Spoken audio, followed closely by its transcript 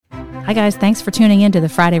Hi guys, thanks for tuning in to the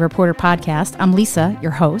Friday Reporter podcast. I'm Lisa,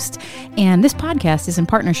 your host, and this podcast is in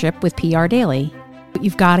partnership with PR Daily.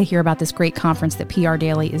 You've got to hear about this great conference that PR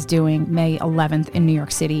Daily is doing May 11th in New York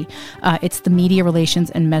City. It's the Media Relations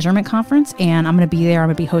and Measurement Conference, and I'm going to be there. I'm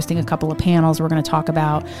going to be hosting a couple of panels. We're going to talk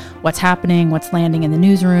about what's happening, what's landing in the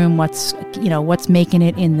newsroom, what's making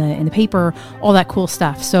it in the paper, all that cool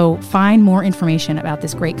stuff. So find more information about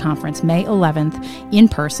this great conference May 11th in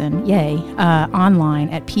person, online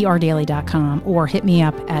at prdaily.com or hit me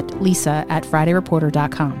up at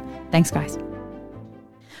lisa@fridayreporter.com. Thanks, guys.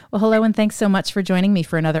 Well, hello, and thanks so much for joining me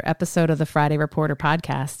for another episode of the Friday Reporter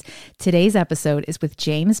podcast. Today's episode is with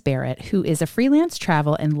James Barrett, who is a freelance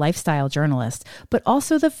travel and lifestyle journalist, but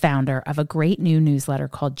also the founder of a great new newsletter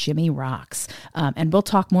called Jimmy Rocks. And we'll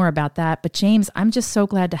talk more about that. But James, I'm just so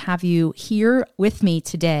glad to have you here with me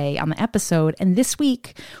today on the episode. And this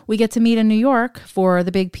week, we get to meet in New York for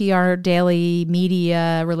the big PR Daily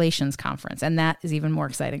Media Relations Conference. And that is even more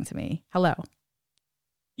exciting to me. Hello.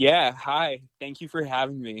 Yeah, hi. Thank you for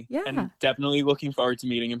having me. Yeah. And definitely looking forward to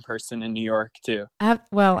meeting in person in New York too.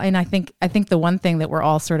 And I think the one thing that we're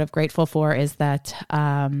all sort of grateful for is that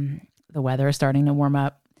the weather is starting to warm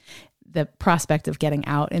up. The prospect of getting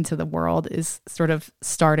out into the world is sort of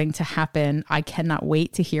starting to happen. I cannot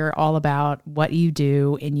wait to hear all about what you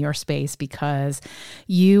do in your space, because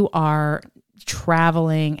you are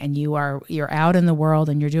traveling and you're out in the world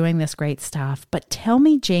and you're doing this great stuff. But tell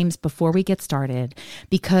me, James, before we get started,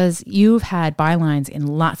 because you've had bylines in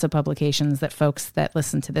lots of publications that folks that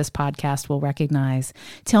listen to this podcast will recognize.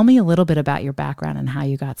 Tell me a little bit about your background and how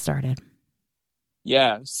you got started.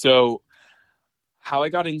 Yeah. So how I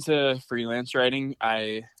got into freelance writing,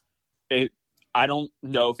 I don't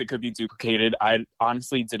know if it could be duplicated. I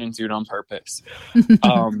honestly didn't do it on purpose.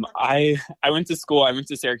 I went to school. I went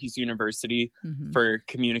to Syracuse University for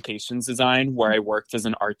communications design, where I worked as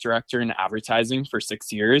an art director in advertising for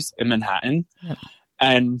 6 years in Manhattan. Yep.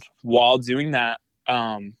 And while doing that,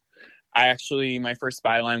 my first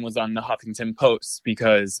byline was on the Huffington Post,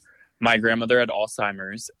 because my grandmother had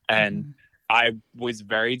Alzheimer's, and I was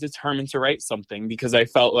very determined to write something, because I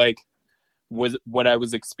felt like what I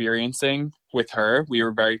was experiencing with her, we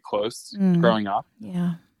were very close growing up.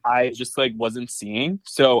 Yeah. I just wasn't seeing.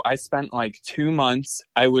 So I spent 2 months.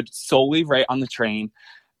 I would solely write on the train,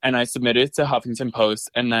 and I submitted it to Huffington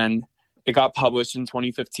Post, and then it got published in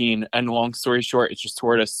 2015. And long story short, it just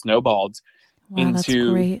sort of snowballed into. That's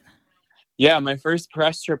great. Yeah. My first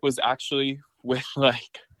press trip was actually with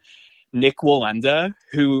Nick Wallenda,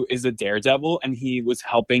 who is a daredevil, and he was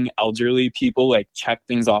helping elderly people check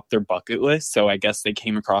things off their bucket list. So I guess they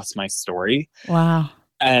came across my story. Wow.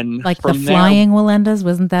 And the flying Wallendas,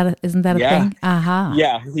 isn't that a thing? Uh-huh.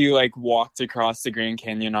 Yeah, he walked across the Grand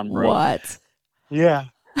Canyon on rope. What? Yeah.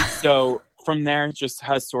 So from there, it just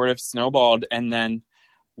has sort of snowballed. And then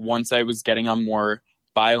once I was getting on more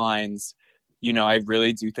bylines, I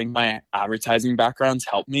really do think my advertising background's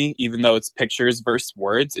helped me, even though it's pictures versus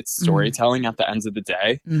words. It's storytelling at the end of the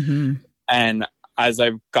day. Mm-hmm. And as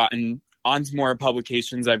I've gotten onto more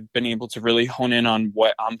publications, I've been able to really hone in on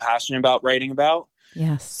what I'm passionate about writing about.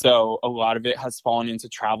 Yes. So a lot of it has fallen into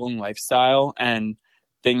travel and lifestyle, and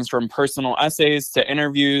things from personal essays to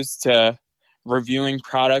interviews to reviewing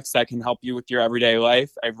products that can help you with your everyday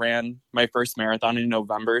life. I ran my first marathon in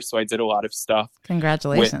November, so I did a lot of stuff.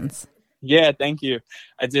 Congratulations. Yeah, thank you.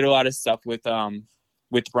 I did a lot of stuff with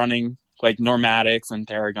running, Normatics and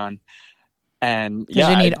Theragun. And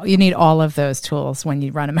you need all of those tools when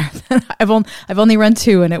you run a marathon. I've only run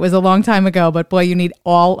 2, and it was a long time ago, but boy, you need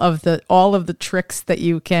all of the tricks that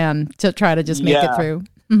you can to try to just make it through.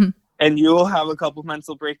 Mm-hmm. And you will have a couple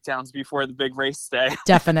mental breakdowns before the big race day.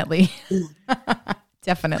 Definitely.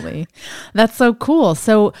 Definitely. That's so cool.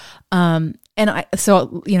 So,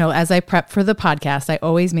 as I prep for the podcast, I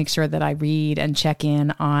always make sure that I read and check in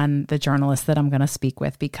on the journalists that I'm going to speak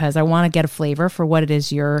with, because I want to get a flavor for what it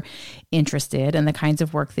is you're interested in, the kinds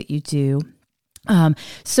of work that you do.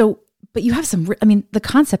 But you have the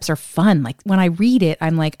concepts are fun. When I read it,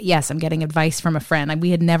 I'm like, yes, I'm getting advice from a friend.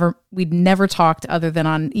 We'd never talked other than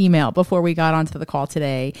on email before we got onto the call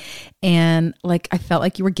today. And I felt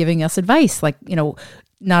like you were giving us advice,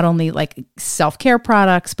 not only self-care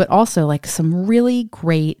products, but also some really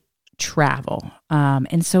great travel.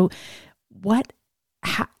 And so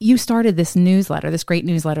you started this great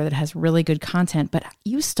newsletter that has really good content, but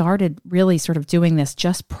you started really sort of doing this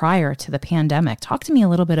just prior to the pandemic. Talk to me a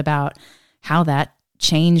little bit about how that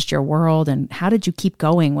changed your world, and how did you keep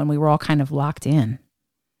going when we were all kind of locked in?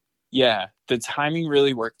 Yeah, the timing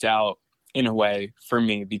really worked out in a way for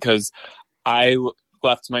me, because I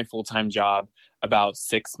left my full-time job. about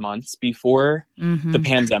 6 months before the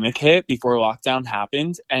pandemic hit, before lockdown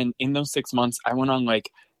happened. And in those 6 months, I went on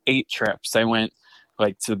like 8 trips. I went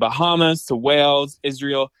like to the Bahamas, to Wales,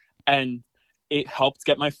 Israel, and it helped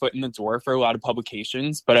get my foot in the door for a lot of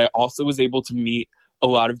publications. But I also was able to meet a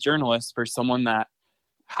lot of journalists. For someone that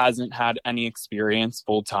hasn't had any experience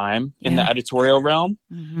full time in the editorial realm.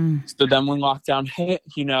 So then when lockdown hit,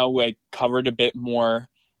 you know, like covered a bit more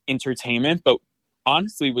entertainment, but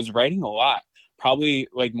honestly was writing a lot, probably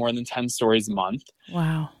like more than 10 stories a month.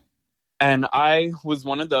 Wow. And I was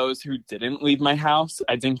one of those who didn't leave my house.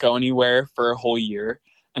 I didn't go anywhere for a whole year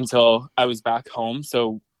until I was back home.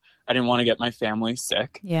 So I didn't want to get my family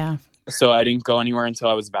sick. Yeah. So I didn't go anywhere until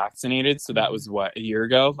I was vaccinated. So that was a year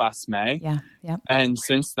ago, last May. Yeah. Yeah. And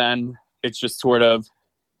since then, it's just sort of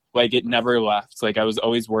like it never left. Like I was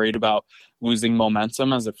always worried about losing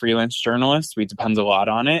momentum as a freelance journalist. We depend a lot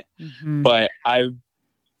on it. But I've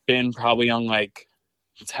been probably on like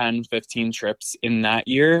 10, 15 trips in that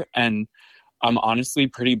year. And I'm honestly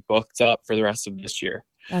pretty booked up for the rest of this year.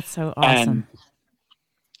 That's so awesome. And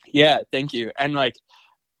yeah, thank you. And like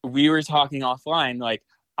we were talking offline, like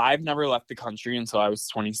I've never left the country until I was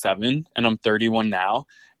 27 and I'm 31 now.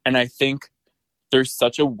 And I think there's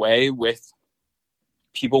such a way with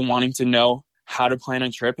people wanting to know how to plan a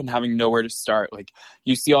trip and having nowhere to start. Like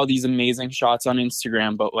you see all these amazing shots on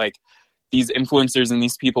Instagram, but like these influencers and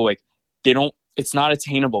these people, like it's not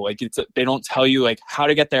attainable. Like they don't tell you like how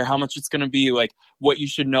to get there, how much it's going to be, like what you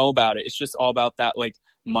should know about it. It's just all about that like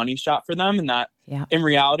money shot for them. And that in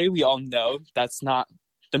reality, we all know that's not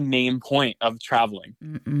the main point of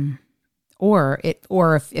traveling. Or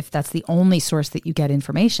if that's the only source that you get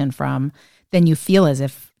information from, then you feel as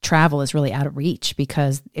if travel is really out of reach,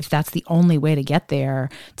 because if that's the only way to get there,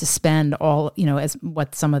 to spend all, you know, as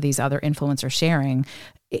what some of these other influencers are sharing,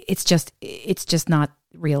 it's just not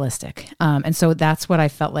realistic. And so that's what I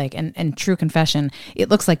felt like. And true confession, it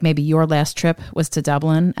looks like maybe your last trip was to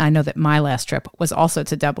Dublin. I know that my last trip was also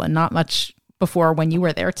to Dublin, not much before when you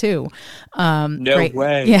were there too. No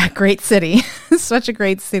way. Yeah, great city. Such a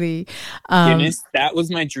great city. Guinness, that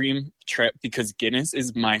was my dream trip because Guinness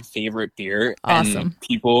is my favorite beer. Awesome. And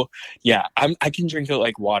people, I can drink it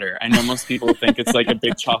like water. I know most people think it's like a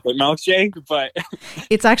big chocolate milkshake, but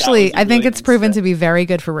it's actually, I think it's proven to be very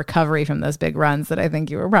good for recovery from those big runs that I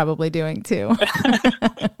think you were probably doing too.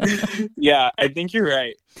 Yeah, I think you're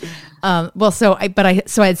right. So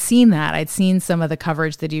I'd seen that. I'd seen some of the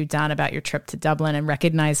coverage that you'd done about your trip to Dublin and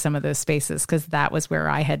recognized some of those spaces because that was where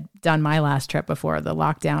I had done my last trip before the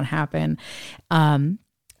lockdown happened.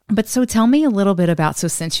 But so tell me a little bit about, so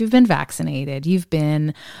since you've been vaccinated, you've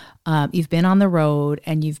been on the road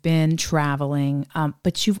and you've been traveling,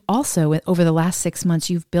 but you've also, over the last 6 months,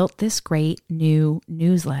 you've built this great new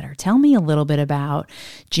newsletter. Tell me a little bit about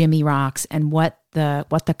Jimmy Rocks and what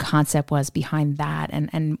the concept was behind that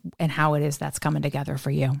and how it is that's coming together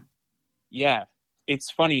for you. Yeah,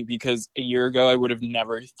 it's funny because a year ago, I would have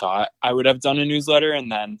never thought I would have done a newsletter.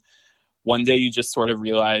 And then one day I just sort of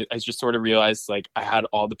realized like I had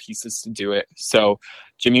all the pieces to do it. So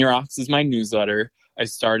Jimmy Rocks is my newsletter. I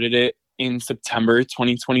started it in September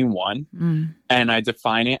 2021 and I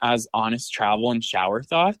define it as honest travel and shower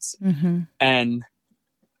thoughts. And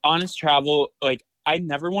honest travel, like I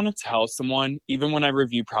never want to tell someone, even when I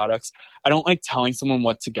review products, I don't like telling someone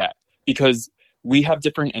what to get because we have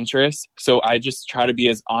different interests. So I just try to be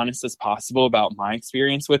as honest as possible about my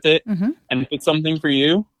experience with it. And if it's something for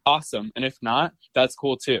you, awesome. And if not, that's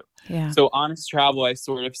cool too. Yeah. So honest travel, I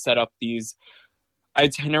sort of set up these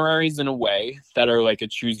itineraries in a way that are like a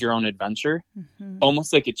choose your own adventure,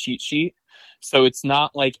 almost like a cheat sheet. So it's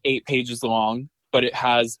not like 8 pages long, but it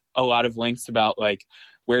has a lot of links about like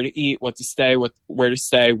where to eat, what to stay, where to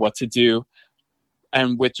stay, what to do,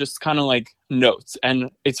 and with just kind of like notes. And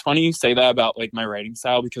it's funny you say that about like my writing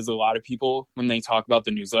style because a lot of people, when they talk about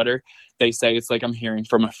the newsletter, they say it's like I'm hearing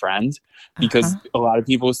from a friend because a lot of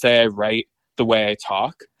people say I write the way I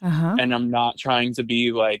talk and I'm not trying to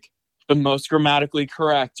be like the most grammatically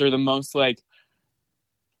correct or the most like,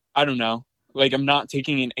 I don't know, like I'm not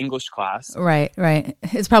taking an English class. Right.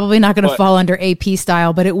 It's probably not going to fall under AP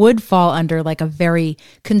style, but it would fall under like a very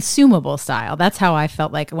consumable style. That's how I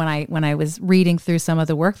felt like when I was reading through some of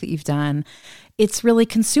the work that you've done. It's really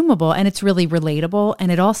consumable and it's really relatable.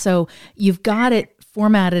 And it also, you've got it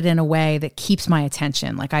formatted in a way that keeps my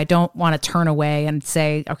attention. Like I don't want to turn away and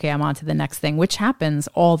say, okay, I'm on to the next thing, which happens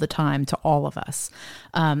all the time to all of us.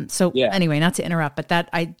 Anyway, not to interrupt, but that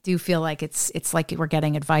I do feel like it's like we're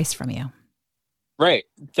getting advice from you. Right.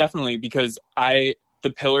 Definitely. Because the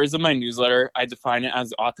pillars of my newsletter, I define it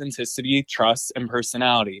as authenticity, trust, and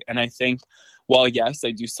personality. And I think while yes,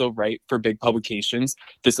 I do still write for big publications,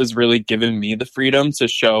 this has really given me the freedom to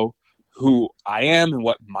show who I am and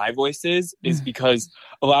what my voice is because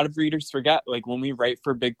a lot of readers forget, like when we write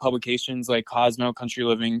for big publications like Cosmo, Country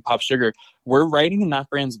Living, Pop Sugar, we're writing in that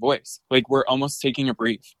brand's voice. Like we're almost taking a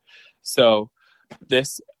brief. So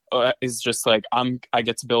this is just like I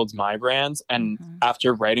get to build my brands. And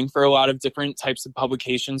after writing for a lot of different types of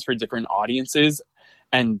publications for different audiences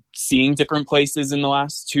and seeing different places in the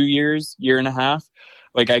last 2 years, year and a half,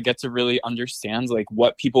 like I get to really understand like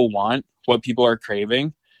what people want, what people are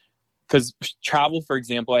craving. Because travel, for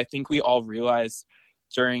example, I think we all realized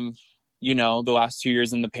during, the last 2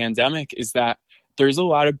 years in the pandemic is that there's a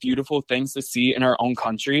lot of beautiful things to see in our own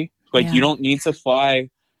country. Like you don't need to fly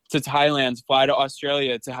to Thailand, fly to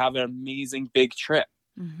Australia to have an amazing big trip.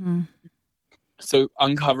 So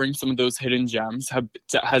uncovering some of those hidden gems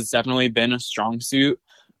has definitely been a strong suit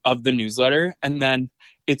of the newsletter. And then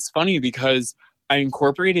it's funny because I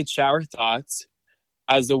incorporated shower thoughts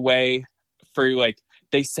as a way for like,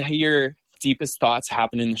 they say your deepest thoughts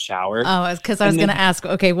happen in the shower. Oh, because I was going to ask,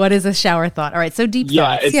 okay, what is a shower thought? All right, so deep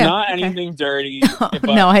thoughts. It's not anything dirty. But,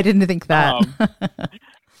 no, I didn't think that.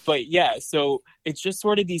 But yeah, so it's just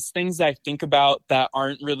sort of these things that I think about that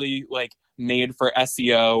aren't really like made for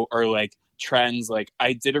SEO or like trends. Like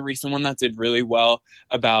I did a recent one that did really well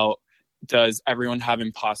about does everyone have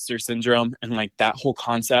imposter syndrome and like that whole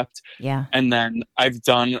concept. Yeah. And then I've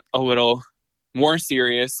done a little more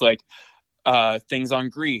serious, like things on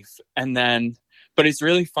grief. And then, but it's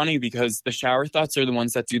really funny because the shower thoughts are the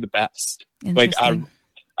ones that do the best. Like,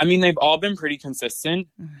 I mean, they've all been pretty consistent.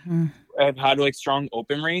 I've had like strong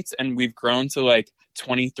open rates and we've grown to like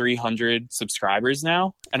 2,300 subscribers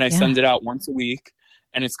now. And I send it out once a week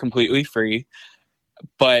and it's completely free.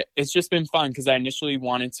 But it's just been fun because I initially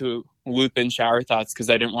wanted to loop in shower thoughts because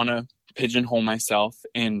I didn't want to pigeonhole myself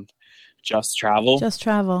in just travel.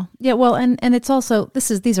 Yeah. Well, and it's also,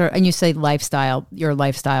 these are, and you say lifestyle, your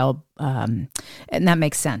lifestyle, and that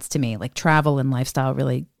makes sense to me. Like travel and lifestyle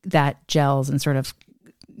really, that gels and sort of,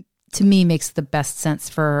 to me, makes the best sense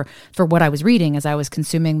for what I was reading as I was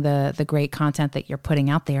consuming the great content that you're putting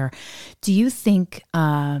out there. Do you think,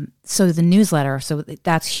 so the newsletter, so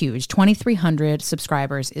that's huge. 2,300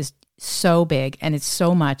 subscribers is so big and it's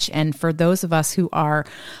so much. And for those of us who are,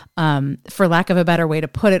 for lack of a better way to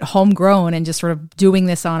put it, homegrown and just sort of doing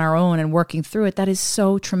this on our own and working through it, that is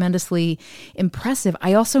so tremendously impressive.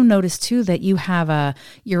 I also noticed too that you have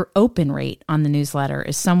your open rate on the newsletter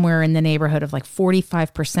is somewhere in the neighborhood of like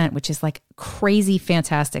 45%, which is like crazy,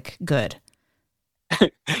 fantastic, good.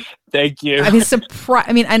 Thank you.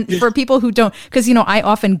 I mean, and for people who don't, because I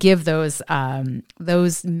often give those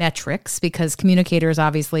metrics because communicators,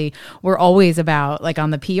 obviously, we're always about, like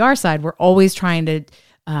on the PR side, we're always trying to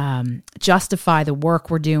justify the work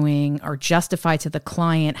we're doing or justify to the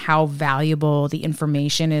client how valuable the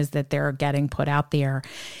information is that they're getting put out there.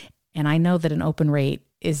 And I know that an open rate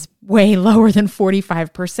is way lower than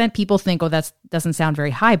 45%. People think, oh, that doesn't sound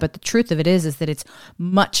very high. But the truth of it is that it's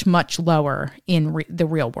much, much lower in the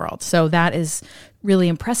real world. So that is really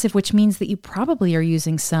impressive, which means that you probably are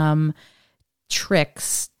using some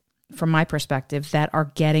tricks, from my perspective, that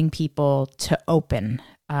are getting people to open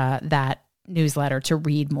that newsletter to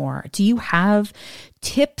read more. Do you have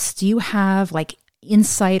tips? Do you have like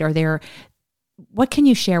insight? What can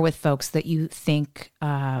you share with folks that you think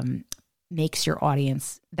makes your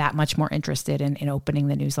audience that much more interested in opening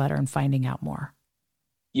the newsletter and finding out more?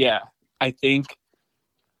 Yeah, I think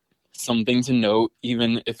something to note,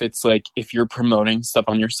 even if it's like, if you're promoting stuff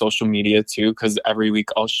on your social media too, because every week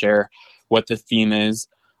I'll share what the theme is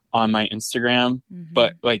on my Instagram,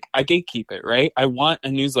 but like I gatekeep it, right? I want a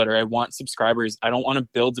newsletter. I want subscribers. I don't want to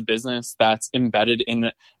build a business that's embedded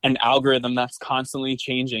in an algorithm that's constantly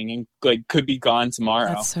changing and like could be gone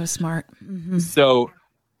tomorrow. That's so smart. So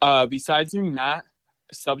besides doing that,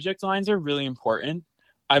 subject lines are really important.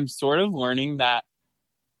 I'm sort of learning that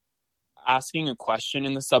asking a question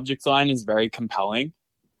in the subject line is very compelling.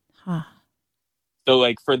 So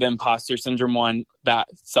like for the imposter syndrome one, that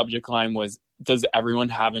subject line was, does everyone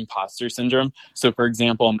have imposter syndrome? So for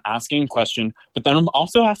example, I'm asking a question, but then I'm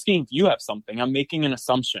also asking if you have something. I'm making an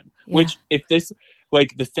assumption, which if this,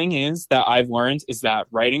 like the thing is that I've learned is that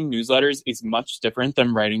writing newsletters is much different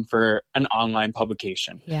than writing for an online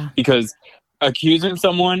publication. Because asking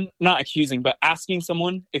someone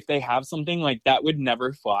if they have something, like that would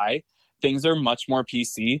never fly. Things are much more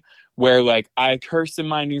PC, where like I curse in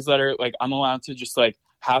my newsletter, like I'm allowed to just like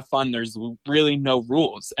have fun. There's really no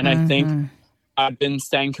rules. And I think I've been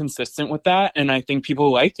staying consistent with that, and I think people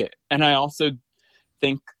like it. And I also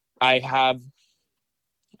think I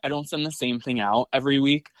don't send the same thing out every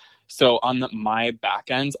week. So on my back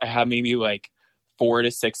end, I have maybe like 4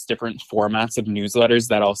 to 6 different formats of newsletters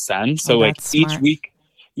that I'll send. So like each week,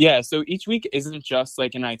 so each week isn't just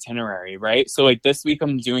like an itinerary, right? So like this week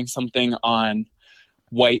I'm doing something on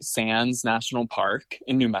White Sands National Park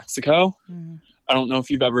in New Mexico. I don't know if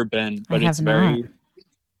you've ever been, but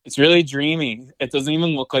it's really dreamy. It doesn't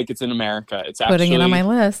even look like it's in America. It's actually putting it on my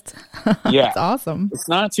list. Yeah. It's awesome. It's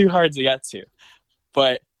not too hard to get to.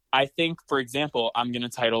 But I think, for example, I'm going to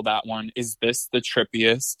title that one, "Is This the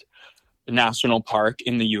Trippiest National Park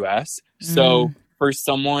in the US?" So for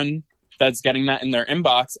someone that's getting that in their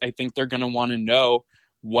inbox, I think they're going to want to know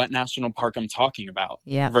what national park I'm talking about.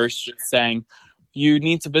 Versus just saying, "You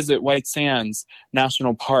need to visit White Sands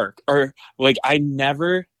National Park." Or like, I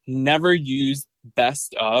never use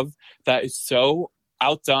best of. That is so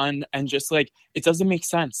outdone, and just like, it doesn't make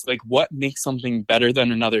sense. Like, what makes something better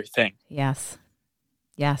than another thing? Yes.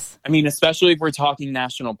 I mean, especially if we're talking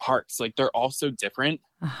national parks, like they're all so different.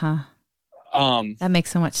 That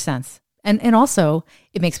makes so much sense. And also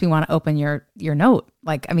it makes me want to open your note.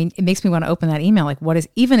 Like, I mean, it makes me want to open that email. Like,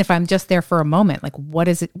 even if I'm just there for a moment, like, what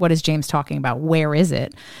is it? What is James talking about? Where is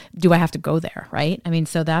it? Do I have to go there? Right. I mean,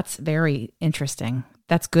 so that's very interesting.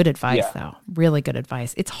 That's good advice though. Really good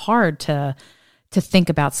advice. It's hard to think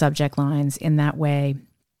about subject lines in that way.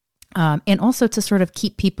 And also to sort of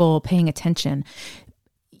keep people paying attention.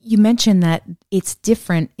 You mentioned that it's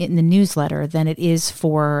different in the newsletter than it is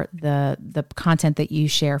for the content that you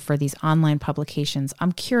share for these online publications.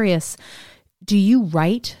 I'm curious, do you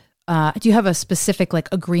write, do you have a specific like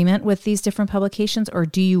agreement with these different publications, or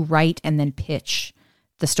do you write and then pitch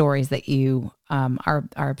the stories that you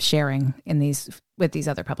are sharing with these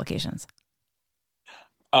other publications?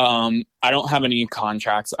 I don't have any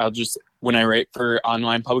contracts. When I write for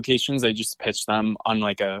online publications, I just pitch them on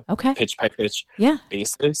like a pitch by pitch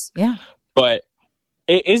basis. Yeah. But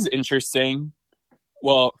it is interesting.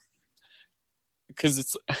 Well, because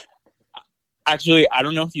it's actually, I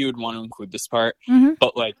don't know if you would want to include this part,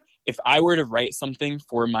 but like, if I were to write something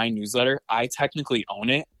for my newsletter, I technically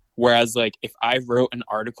own it. Whereas like, if I wrote an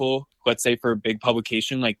article, let's say for a big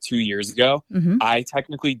publication like 2 years ago, I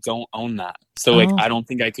technically don't own that. So like, I don't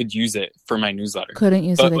think I could use it for my newsletter. Couldn't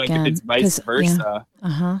use it like, again. If it's vice versa.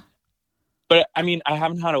 But I mean, I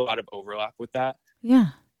haven't had a lot of overlap with that. Yeah.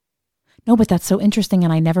 No, but that's so interesting.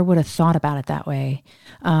 And I never would have thought about it that way.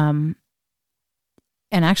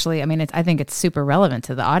 And actually, I mean, I think it's super relevant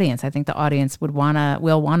to the audience. I think the audience will want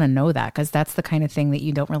to know that, because that's the kind of thing that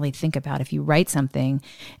you don't really think about. If you write something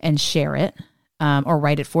and share it, or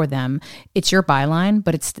write it for them, it's your byline,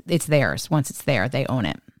 but it's theirs. Once it's there, they own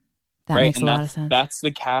it. That makes a lot of sense. That's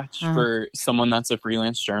the catch for someone that's a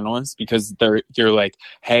freelance journalist, because you're like,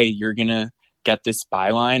 hey, you're gonna get this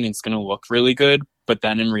byline, it's gonna look really good, but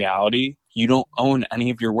then in reality, you don't own any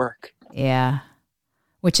of your work. Yeah.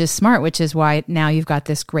 Which is smart, which is why now you've got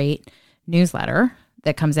this great newsletter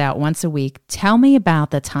that comes out once a week. Tell me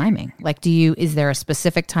about the timing. Like, is there a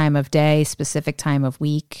specific time of day, specific time of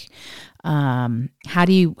week? How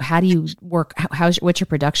do you work? What's your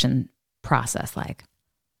production process like?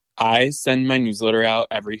 I send my newsletter out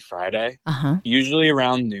every Friday, usually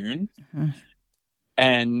around noon.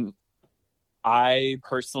 And I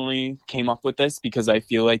personally came up with this because I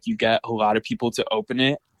feel like you get a lot of people to open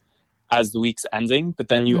it as the week's ending, but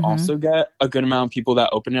then you also get a good amount of people that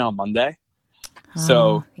open it on Monday.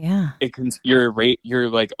 So your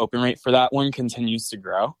like open rate for that one continues to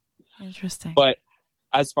grow. Interesting. But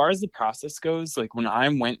as far as the process goes, like when I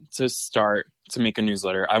went to start to make a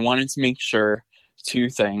newsletter, I wanted to make sure 2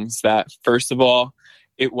 things. That first of all,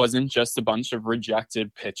 it wasn't just a bunch of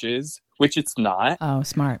rejected pitches, which it's not. Oh,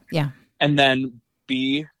 smart. Yeah. And then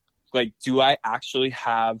B, like, do I actually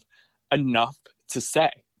have enough to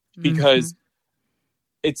say? Because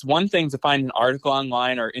it's one thing to find an article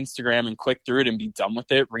online or Instagram and click through it and be done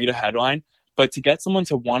with it, read a headline. But to get someone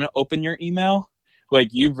to want to open your email, like,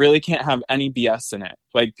 you really can't have any BS in it.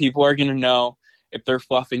 Like, people are going to know if they're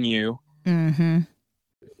fluffing you.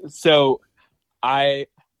 So I've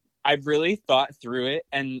really thought through it.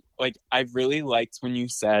 And like, I really liked when you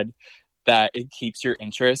said that it keeps your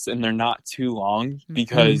interest and they're not too long,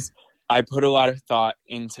 because I put a lot of thought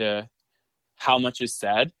into how much is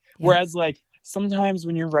said. Whereas like, sometimes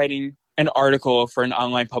when you're writing an article for an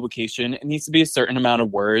online publication, it needs to be a certain amount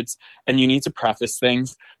of words and you need to preface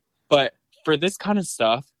things. But for this kind of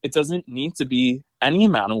stuff, it doesn't need to be any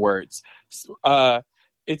amount of words.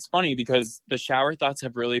 It's funny because the shower thoughts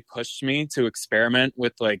have really pushed me to experiment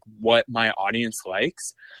with like what my audience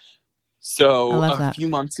likes. So a few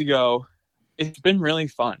months ago, it's been really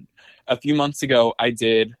fun. A few months ago, I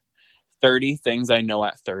did 30 things I know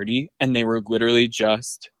at 30, and they were literally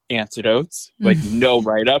just antidotes, like no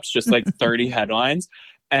write-ups, just like 30 headlines.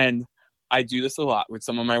 And I do this a lot with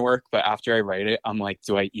some of my work, but after I write it, I'm like,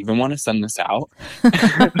 do I even want to send this out?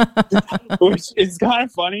 Which is kind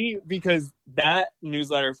of funny because that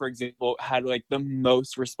newsletter, for example, had like the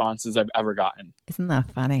most responses I've ever gotten. Isn't that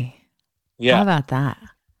funny? Yeah. How about that?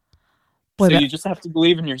 Boy, so you just have to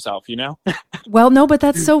believe in yourself, you know? Well, no, but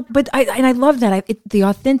that's so, but I love that. The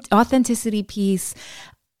authenticity piece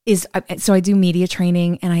is, so I do media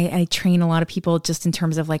training, and I train a lot of people just in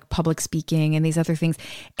terms of like public speaking and these other things.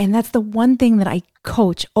 And that's the one thing that I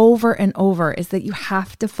coach over and over, is that you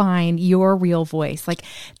have to find your real voice. Like,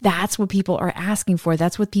 that's what people are asking for.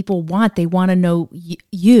 That's what people want. They want to know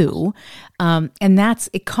you. And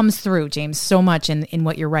it comes through, James, so much in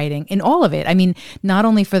what you're writing, in all of it. I mean, not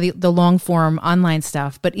only for the long form online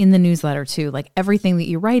stuff, but in the newsletter too. Like, everything that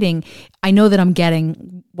you're writing, I know that I'm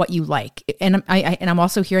getting what you like. And I'm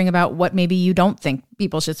also hearing about what maybe you don't think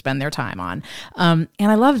people should spend their time on. And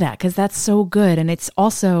I love that, because that's so good. And it's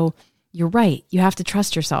also, you're right. You have to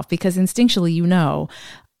trust yourself, because instinctually,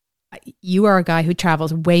 you are a guy who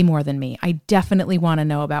travels way more than me. I definitely want to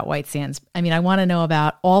know about White Sands. I mean, I want to know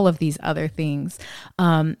about all of these other things.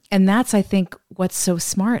 And that's, I think, what's so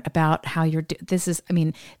smart about how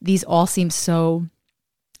these all seem so,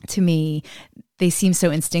 to me, they seem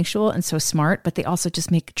so instinctual and so smart, but they also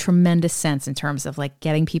just make tremendous sense in terms of like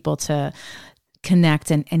getting people to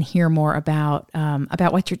connect and hear more about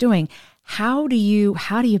what you're doing. How do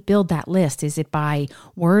you build that list? Is it by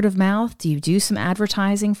word of mouth? Do you do some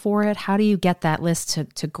advertising for it? How do you get that list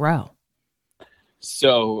to grow?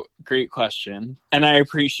 So, great question. And I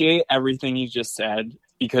appreciate everything you just said,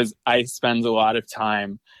 because I spend a lot of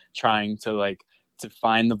time trying to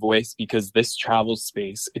find the voice, because this travel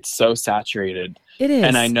space, it's so saturated. It is.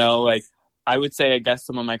 And I know, like, I would say, I guess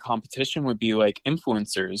some of my competition would be like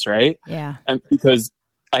influencers, right? Yeah. And because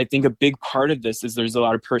I think a big part of this is there's a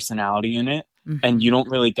lot of personality in it, and you don't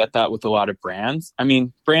really get that with a lot of brands. I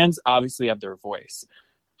mean, brands obviously have their voice,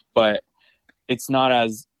 but it's not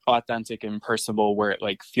as authentic and personable, where it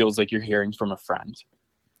like feels like you're hearing from a friend.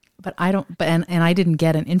 But I don't, and I didn't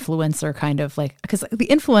get an influencer kind of like, because the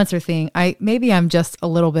influencer thing, maybe I'm just a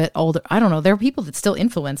little bit older. I don't know. There are people that still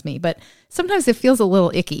influence me, but sometimes it feels a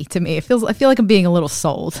little icky to me. I feel like I'm being a little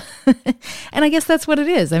sold. And I guess that's what it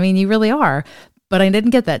is. I mean, you really are. But I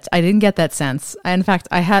didn't get that. I didn't get that sense. In fact,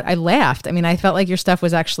 I laughed. I mean, I felt like your stuff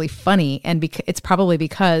was actually funny, and it's probably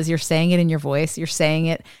because you're saying it in your voice. You're saying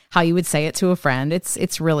it how you would say it to a friend.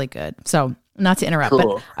 It's really good. So, not to interrupt,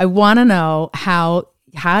 Cool. but I want to know how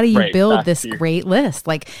do you build this you. great list?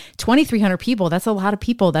 Like 2,300 people, that's a lot of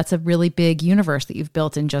people. That's a really big universe that you've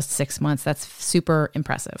built in just 6 months. That's super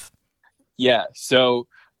impressive. Yeah. So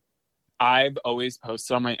I've always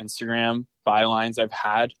posted on my Instagram bylines I've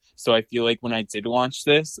had. So I feel like when I did launch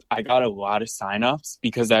this, I got a lot of signups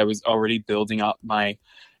because I was already building up my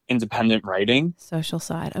independent writing. Social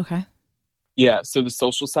side. Okay. Yeah. So the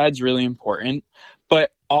social side's really important,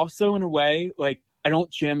 but also in a way, like, I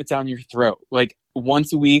don't jam it down your throat. Like,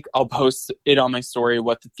 once a week, I'll post it on my story,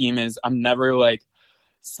 what the theme is. I'm never like,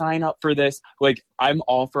 sign up for this. Like, I'm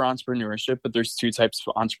all for entrepreneurship, but there's two types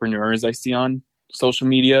of entrepreneurs I see on social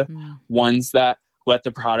media. Ones that let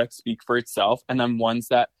the product speak for itself, and then ones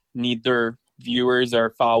that need their viewers or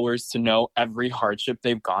followers to know every hardship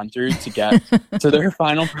they've gone through to get to their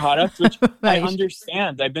final product, which I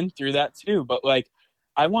understand. I've been through that too. But like,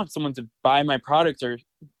 I want someone to buy my product or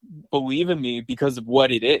believe in me because of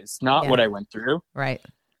what it is, not what I went through. Right.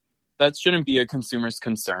 That shouldn't be a consumer's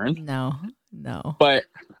concern. No. But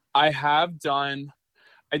I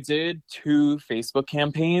did 2 Facebook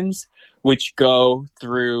campaigns, which go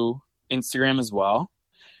through Instagram as well.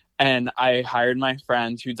 And I hired my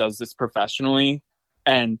friend who does this professionally.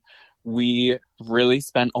 And we really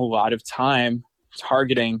spent a lot of time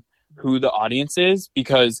targeting who the audience is,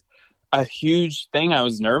 because a huge thing I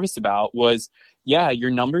was nervous about was,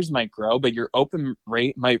 your numbers might grow, but your open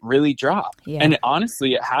rate might really drop. Yeah. And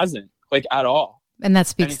honestly, it hasn't, like, at all. And that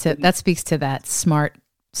speaks to that smart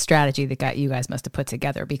strategy that you guys must have put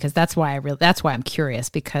together, because that's why I'm curious,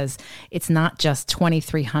 because it's not just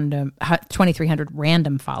 2,300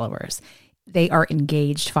 random followers. They are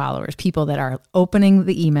engaged followers, people that are opening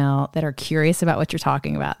the email, that are curious about what you're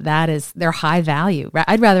talking about. They're high value.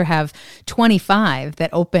 I'd rather have 25 that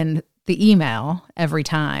open the email every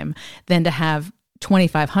time than to have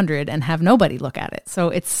 2,500 and have nobody look at it. So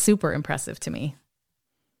it's super impressive to me.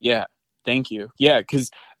 Yeah. Thank you. Yeah. Because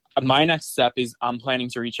my next step is I'm planning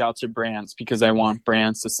to reach out to brands, because I want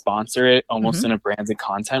brands to sponsor it almost in a branded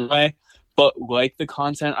content way. But like the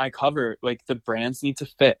content I cover, like, the brands need to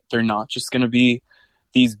fit. They're not just going to be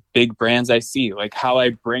these big brands I see, like how I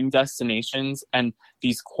bring destinations and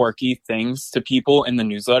these quirky things to people in the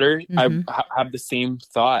newsletter. Mm-hmm. I have the same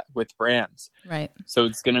thought with brands. Right. So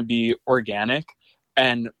it's going to be organic.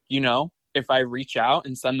 And, you know, if I reach out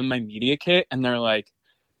and send them my media kit and they're like,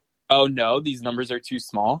 oh no, these numbers are too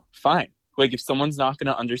small, fine. Like if someone's not going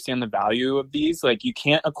to understand the value of these, like you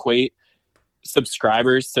can't equate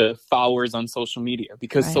subscribers to followers on social media,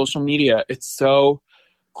 because social media, it's so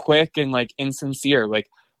quick and like insincere. Like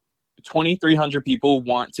 2,300 people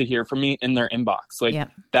want to hear from me in their inbox. Like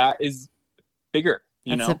that is bigger.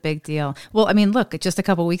 That's a big deal. Well, I mean, look, just a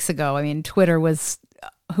couple of weeks ago, I mean, Twitter was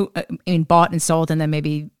bought and sold, and then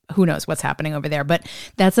maybe who knows what's happening over there. But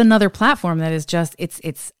that's another platform that is just,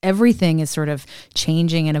 it's everything is sort of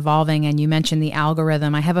changing and evolving. And you mentioned the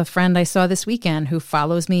algorithm. I have a friend I saw this weekend who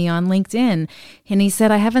follows me on LinkedIn, and he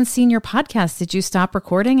said, I haven't seen your podcast. Did you stop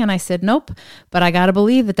recording? And I said, nope. But I got to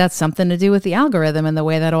believe that that's something to do with the algorithm and the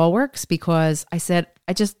way that all works, because I said,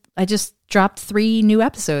 I just dropped 3 new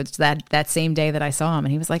episodes that same day that I saw him.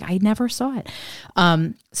 And he was like, I never saw it.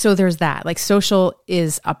 So there's that. Like social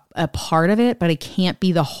is a part of it, but it can't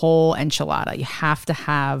be the whole enchilada. You have to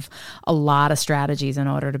have a lot of strategies in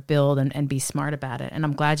order to build and be smart about it. And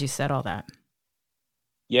I'm glad you said all that.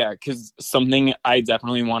 Yeah, because something I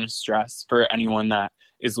definitely want to stress for anyone that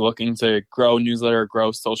is looking to grow newsletter,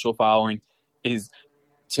 grow social following, is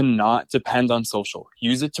to not depend on social.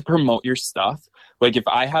 Use it to promote your stuff. Like if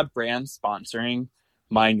I have brands sponsoring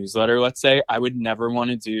my newsletter, let's say, I would never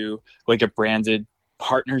want to do like a branded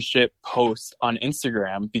partnership post on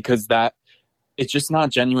Instagram, because it's just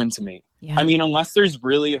not genuine to me. Yeah. I mean, unless there's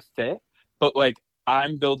really a fit, but like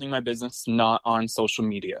I'm building my business not on social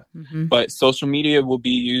media, but social media will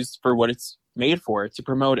be used for what it's made for, to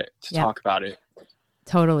promote it, to talk about it.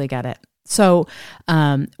 Totally get it. So,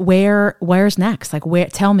 where's next? Like,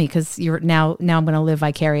 tell me, because you're now I'm going to live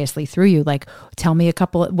vicariously through you. Like, tell me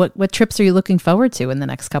what trips are you looking forward to in the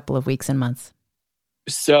next couple of weeks and months?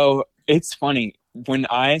 So it's funny, when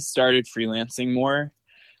I started freelancing more,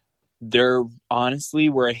 there honestly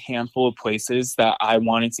were a handful of places that I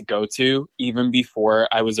wanted to go to even before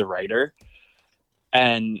I was a writer.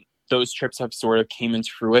 And those trips have sort of came into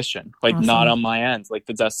fruition, like awesome. Not on my end, like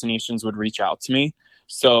the destinations would reach out to me.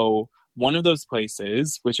 So one of those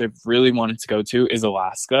places, which I've really wanted to go to, is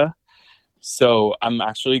Alaska. So I'm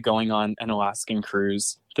actually going on an Alaskan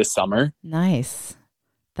cruise this summer. Nice.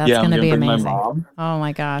 That's going to be amazing. My mom. Oh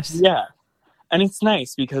my gosh. Yeah. And it's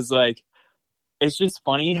nice because like, it's just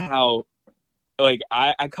funny how like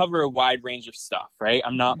I cover a wide range of stuff, right?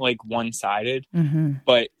 I'm not like one-sided,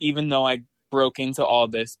 but even though I broke into all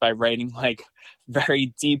this by writing like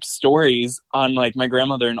very deep stories on like my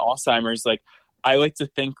grandmother and Alzheimer's, like I like to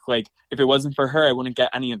think like if it wasn't for her, I wouldn't get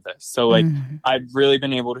any of this. So like I've really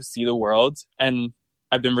been able to see the world, and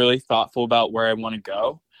I've been really thoughtful about where I want to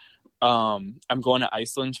go. I'm going to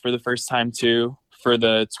Iceland for the first time too, for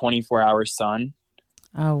the 24-hour sun.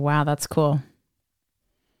 Oh, wow. That's cool.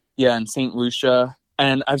 Yeah. In St. Lucia.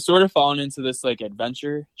 And I've sort of fallen into this like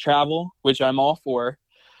adventure travel, which I'm all for.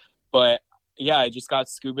 But yeah, I just got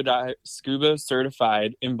scuba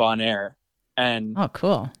certified in Bonaire. And oh,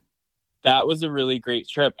 cool. That was a really great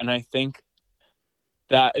trip. And I think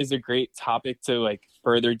that is a great topic to like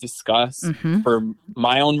further discuss for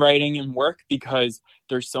my own writing and work, because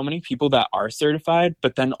there's so many people that are certified,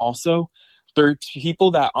 but then also there are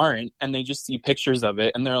people that aren't, and they just see pictures of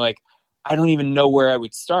it and they're like, I don't even know where I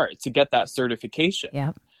would start to get that certification.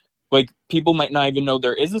 Yeah. Like people might not even know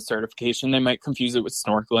there is a certification. They might confuse it with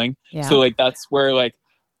snorkeling. Yeah. So like, that's where like,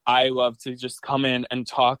 I love to just come in and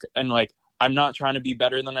talk, and like, I'm not trying to be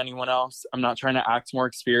better than anyone else. I'm not trying to act more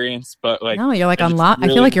experienced, but like, no, you're like I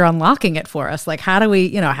feel like you're unlocking it for us. Like, how do we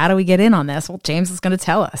get in on this? Well, James is going to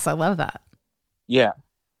tell us. I love that. Yeah.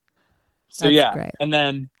 So that's yeah. Great. And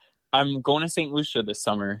then I'm going to St. Lucia this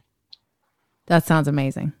summer. That sounds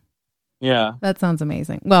amazing. Yeah. That sounds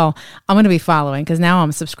amazing. Well, I'm going to be following because now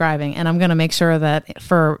I'm subscribing, and I'm going to make sure that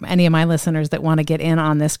for any of my listeners that want to get in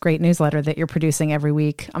on this great newsletter that you're producing every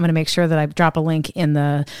week, I'm going to make sure that I drop a link in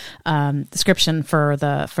the description for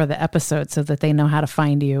the episode so that they know how to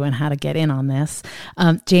find you and how to get in on this.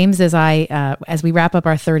 James, as we wrap up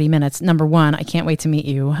our 30 minutes, number one, I can't wait to meet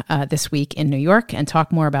you this week in New York and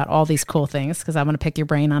talk more about all these cool things, because I'm going to pick your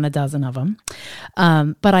brain on a dozen of them.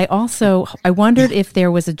 But I wondered if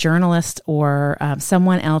there was a journalist or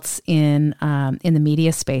someone else in the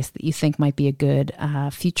media space that you think might be a good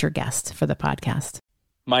future guest for the podcast.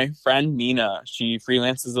 My friend Mina, she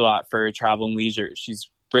freelances a lot for Travel and Leisure. She's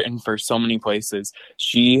written for so many places.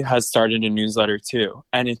 She has started a newsletter too,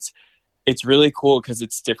 and it's really cool because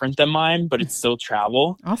it's different than mine, but it's still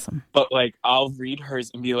travel. Awesome. But like, I'll read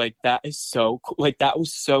hers and be like, that is so cool. Like, that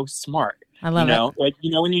was so smart. I love it. Like,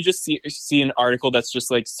 when you just see an article that's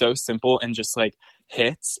just like so simple and just like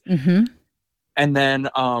hits. Mm-hmm. And then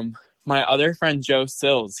my other friend, Joe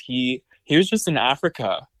Sills, he was just in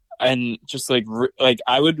Africa, and just like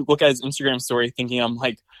I would look at his Instagram story thinking I'm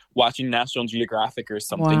like watching National Geographic or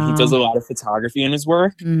something. Wow. He does a lot of photography in his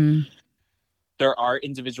work. Mm-hmm. There are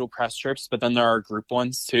individual press trips, but then there are group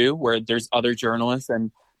ones too, where there's other journalists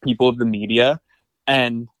and people of the media.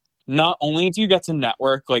 And not only do you get to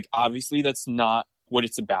network, like obviously that's not what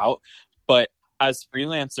it's about, but as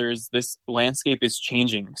freelancers, this landscape is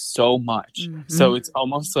changing so much. Mm-hmm. So it's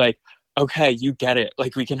almost like, okay, you get it.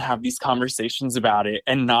 Like, we can have these conversations about it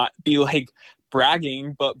and not be like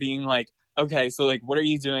bragging, but being like, okay, so like, what are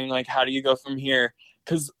you doing? Like, how do you go from here?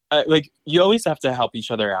 Because like, you always have to help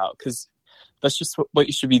each other out, because that's just what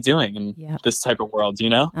you should be doing in this type of world, you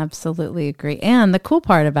know? Absolutely agree. And the cool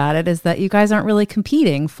part about it is that you guys aren't really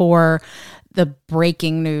competing for the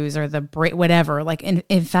breaking news or the whatever. Like,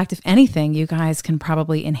 in fact, if anything, you guys can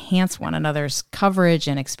probably enhance one another's coverage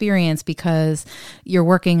and experience, because you're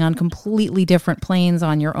working on completely different planes,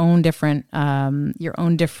 on your own different,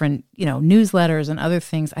 newsletters and other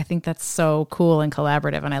things. I think that's so cool and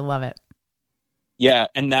collaborative, and I love it. Yeah.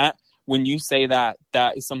 And when you say that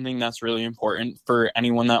is something that's really important for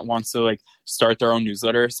anyone that wants to like start their own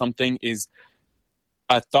newsletter or something, is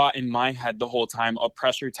a thought in my head the whole time. A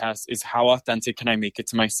pressure test is, how authentic can I make it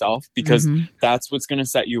to myself? Because that's what's going to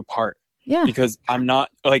set you apart. Yeah. Because I'm not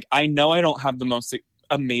like, I know I don't have the most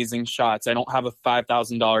amazing shots. I don't have a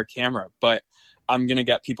 $5,000 camera, but I'm going to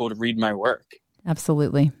get people to read my work.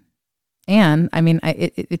 Absolutely. And I mean,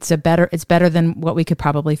 it's better than what we could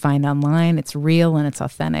probably find online. It's real and it's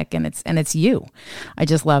authentic, and it's you. I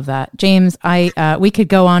just love that, James. We could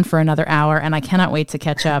go on for another hour, and I cannot wait to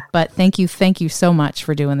catch up. But thank you so much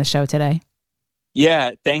for doing the show today.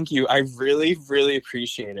 Yeah, thank you. I really, really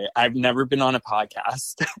appreciate it. I've never been on a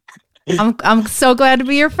podcast. I'm so glad to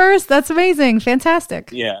be your first. That's amazing,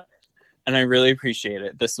 fantastic. Yeah, and I really appreciate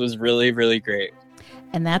it. This was really, really great.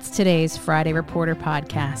 And that's today's Friday Reporter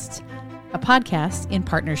podcast. A podcast in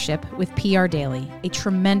partnership with PR Daily, a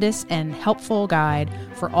tremendous and helpful guide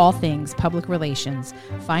for all things public relations.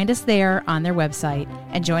 Find us there on their website,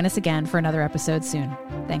 and join us again for another episode soon.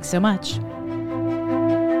 Thanks so much.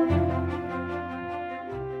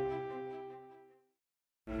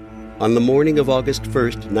 On the morning of August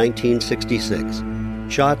 1st, 1966,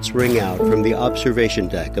 shots ring out from the observation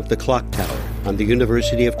deck of the clock tower on the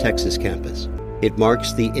University of Texas campus. It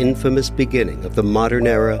marks the infamous beginning of the modern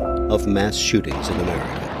era of mass shootings in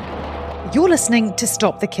America. You're listening to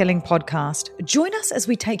Stop the Killing podcast. Join us as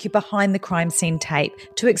we take you behind the crime scene tape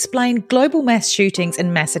to explain global mass shootings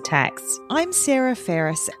and mass attacks. I'm Sarah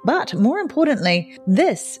Ferris, but more importantly,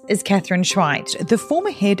 this is Catherine Schweit, the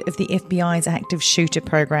former head of the FBI's active shooter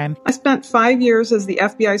program. I spent 5 years as the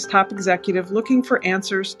FBI's top executive looking for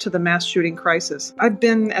answers to the mass shooting crisis. I've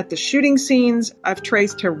been at the shooting scenes, I've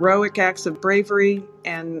traced heroic acts of bravery,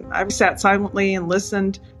 and I've sat silently and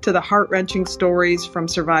listened to the heart-wrenching stories from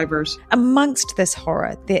survivors. Amongst this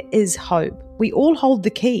horror, there is hope. We all hold the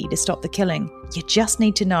key to stop the killing. You just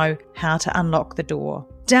need to know how to unlock the door.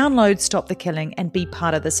 Download Stop the Killing and be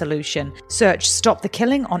part of the solution. Search Stop the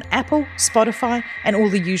Killing on Apple, Spotify, and all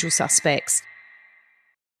the usual suspects.